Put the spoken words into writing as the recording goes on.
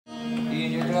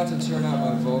forgot to turn out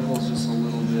my vocals just a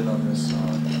little bit on this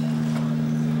song.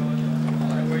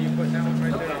 Where you put that one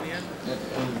right there on the end?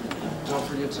 And don't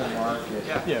forget to mark it.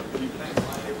 Yeah.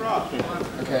 Hey, Rob.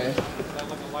 Okay. That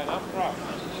looking light up, Rob.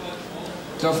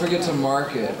 Don't forget to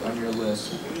mark it on your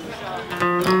list.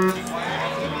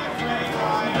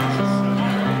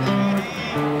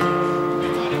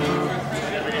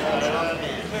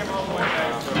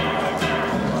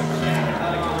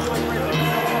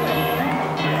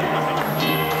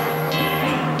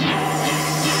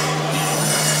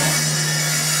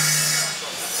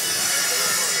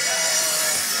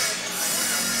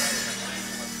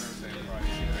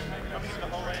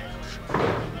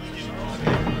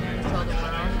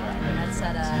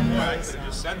 I could have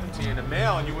just sent them to you in the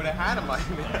mail and you would have had them by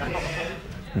now.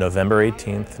 November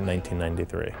 18th,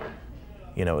 1993.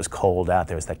 You know, it was cold out.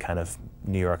 There was that kind of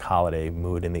New York holiday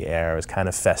mood in the air. It was kind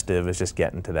of festive. It was just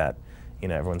getting to that, you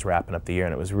know, everyone's wrapping up the year,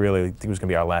 and it was really, I think it was going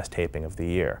to be our last taping of the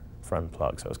year for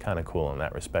Unplugged, so it was kind of cool in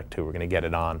that respect, too. We're going to get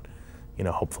it on, you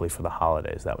know, hopefully for the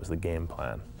holidays. That was the game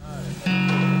plan.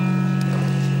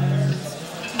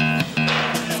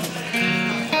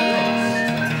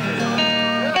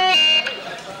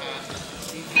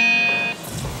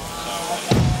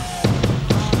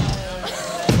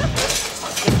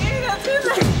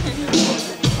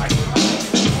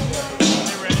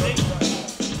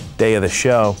 Day of the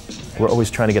show, we're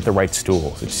always trying to get the right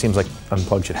stools. It seems like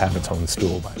Unplugged should have its own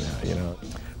stool by now, you know.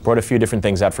 Brought a few different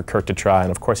things out for Kurt to try,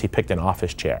 and of course he picked an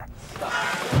office chair. It's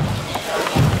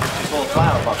full of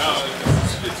flower boxes.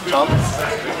 Tom?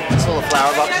 It's full of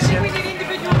flower boxes here?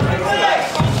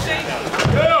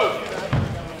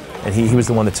 And he was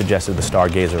the one that suggested the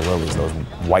Stargazer lilies, those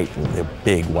white, the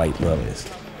big white lilies.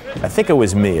 I think it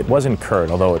was me, it wasn't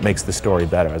Kurt, although it makes the story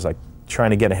better. I was like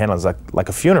trying to get a handle, it was like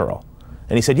a funeral.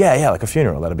 And he said, yeah, like a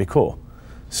funeral, that'd be cool.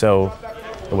 So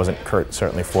it wasn't Kurt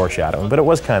certainly foreshadowing, but it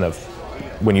was kind of,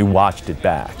 when you watched it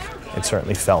back, it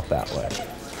certainly felt that way.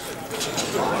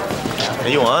 Are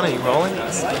you on? Are you rolling?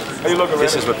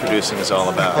 This is what producing is all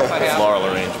about, floral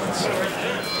arrangements.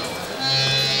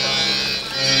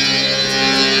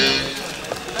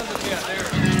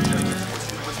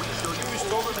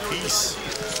 Peace.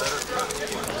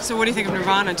 So what do you think of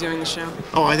Nirvana doing the show?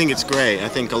 Oh, I think it's great. I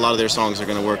think a lot of their songs are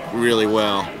going to work really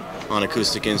well on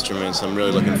acoustic instruments. I'm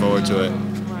really looking forward to it.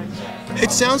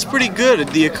 It sounds pretty good,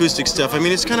 the acoustic stuff. I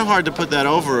mean, it's kind of hard to put that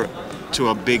over to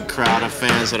a big crowd of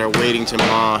fans that are waiting to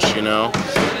mosh, you know.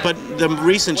 But the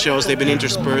recent shows, they've been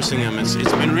interspersing them. It's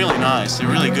been really nice. They're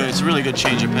really good. It's a really good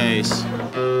change of pace.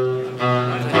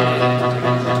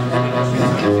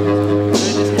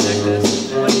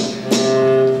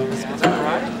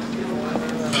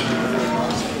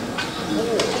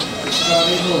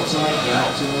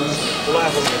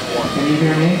 Can you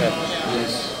hear me?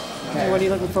 Yes. Okay. What are you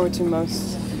looking forward to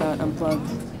most about Unplugged?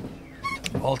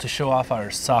 Well, to show off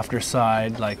our softer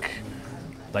side, like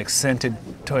scented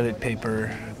toilet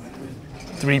paper,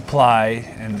 3-ply,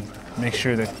 and make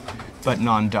sure that... But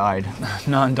non-dyed.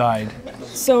 Non-dyed.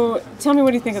 So tell me,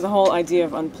 what do you think of the whole idea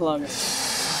of Unplugged?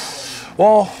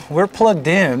 Well, we're plugged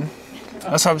in.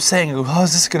 That's what I'm saying.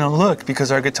 How's this going to look?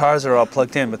 Because our guitars are all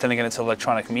plugged in, but then again, it's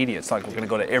electronic media. It's like we're going to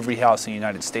go to every house in the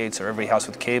United States, or every house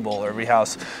with cable, or every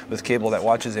house with cable that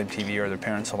watches MTV, or their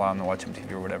parents allow them to watch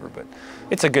MTV or whatever. But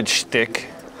it's a good shtick.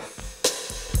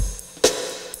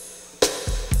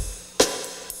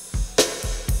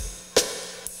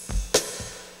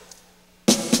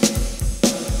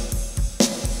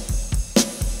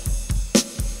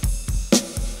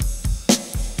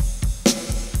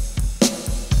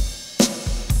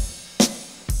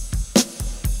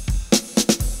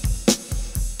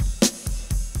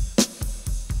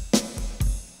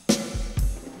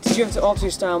 Did you have to alter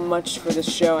your style much for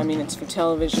this show? I mean, it's for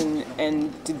television,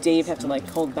 and did Dave have to like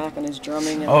hold back on his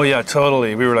drumming? Oh yeah,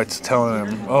 totally. We were like telling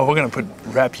him, oh, we're gonna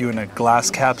wrap you in a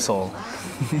glass capsule,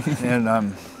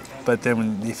 and but then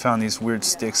when he found these weird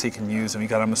sticks he can use, and we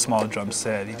got him a small drum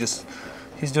set.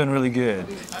 He's doing really good.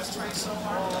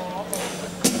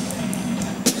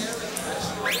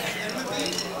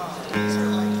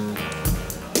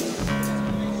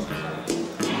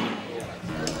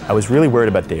 I was really worried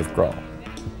about Dave Grohl.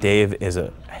 Dave is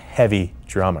a heavy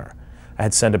drummer. I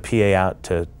had sent a PA out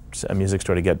to a music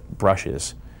store to get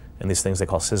brushes and these things they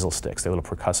call sizzle sticks. They're little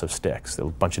percussive sticks. They're a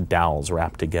bunch of dowels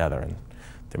wrapped together, and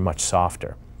they're much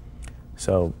softer.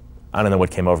 So I don't know what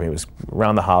came over me. It was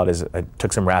around the holidays. I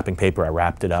took some wrapping paper, I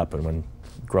wrapped it up, and when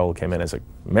Grohl came in, I was like,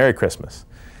 Merry Christmas.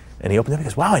 And he opened it up and he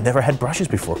goes, wow, I never had brushes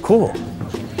before, cool.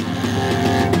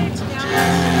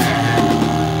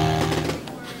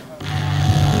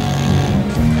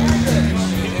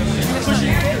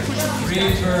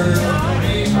 Reverb.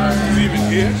 Is he even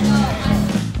here?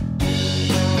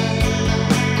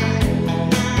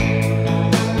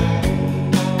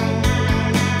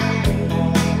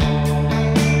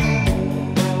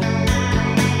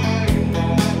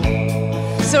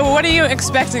 So what are you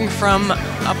expecting from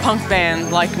a punk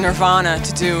band like Nirvana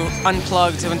to do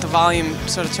unplugged with the volume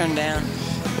sort of turned down?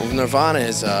 Well, Nirvana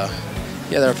is, yeah,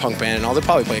 they're a punk band and all. They'll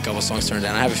probably play a couple songs turned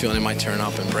down. I have a feeling they might turn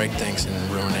up and break things and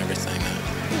ruin everything.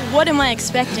 What am I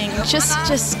expecting?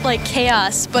 Just like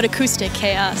chaos, but acoustic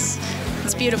chaos.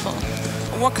 It's beautiful.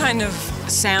 What kind of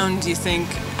sound do you think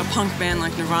a punk band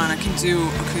like Nirvana can do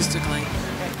acoustically?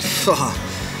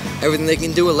 Everything they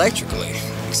can do electrically,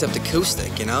 except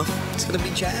acoustic, you know? It's gonna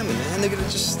be jamming, man. They're gonna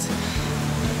just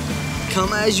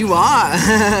come as you are.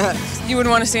 You would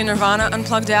want to see a Nirvana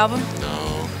unplugged album?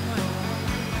 No.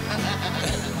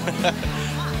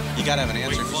 You gotta have an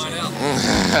answer for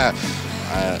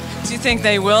Do you think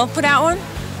they will put out one?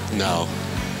 No.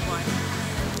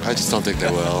 I just don't think they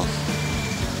will.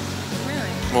 Really?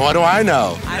 Well, what do I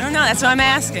know? I don't know, that's what I'm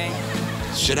asking.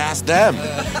 Should ask them.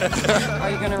 Are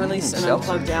you going to release an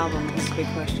unplugged album? That's a big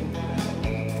question.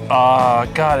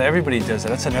 God, everybody does that.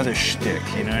 That's another shtick,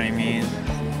 you know what I mean?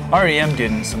 REM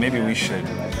didn't, so maybe we should.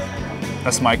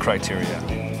 That's my criteria.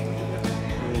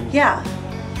 Yeah,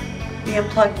 the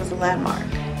Unplugged was a landmark.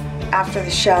 After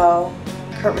the show,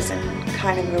 Kurt was in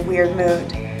kind of a weird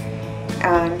mood,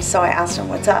 and so I asked him,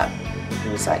 what's up? He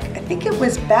was like, I think it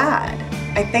was bad.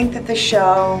 I think that the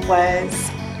show was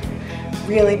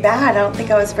really bad. I don't think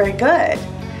I was very good.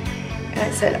 And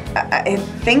I said, I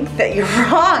think that you're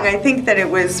wrong. I think that it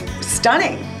was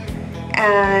stunning.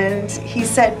 And he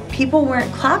said, people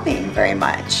weren't clapping very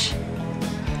much.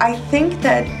 I think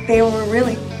that they were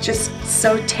really just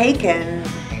so taken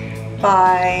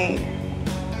by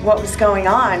what was going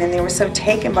on, and they were so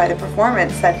taken by the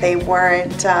performance that they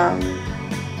weren't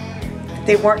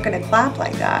going to clap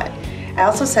like that. I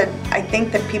also said, I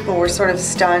think that people were sort of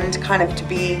stunned kind of to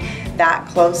be that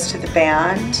close to the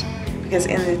band, because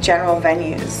in the general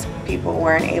venues, people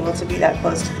weren't able to be that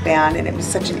close to the band, and it was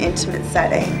such an intimate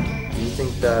setting. Do you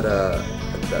think that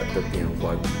that the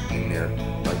Unplugged in there,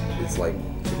 like it's like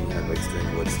Jimi Hendrix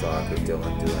doing Woodstock or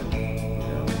Dylan doing, you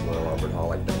know, Royal Albert Hall,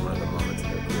 like that one of the moments in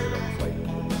their career that was like?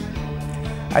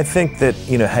 I think that,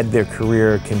 you know, had their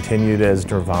career continued as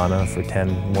Nirvana for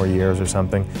 10 more years or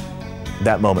something,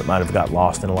 that moment might have got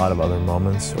lost in a lot of other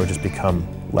moments or just become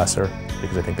lesser,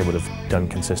 because I think they would have done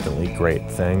consistently great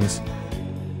things.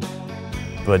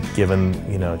 But given,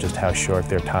 you know, just how short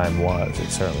their time was,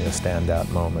 it's certainly a standout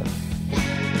moment.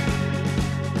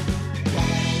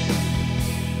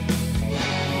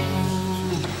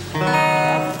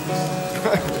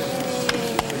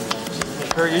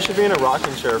 Kurt, you should be in a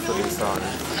rocking chair for these songs.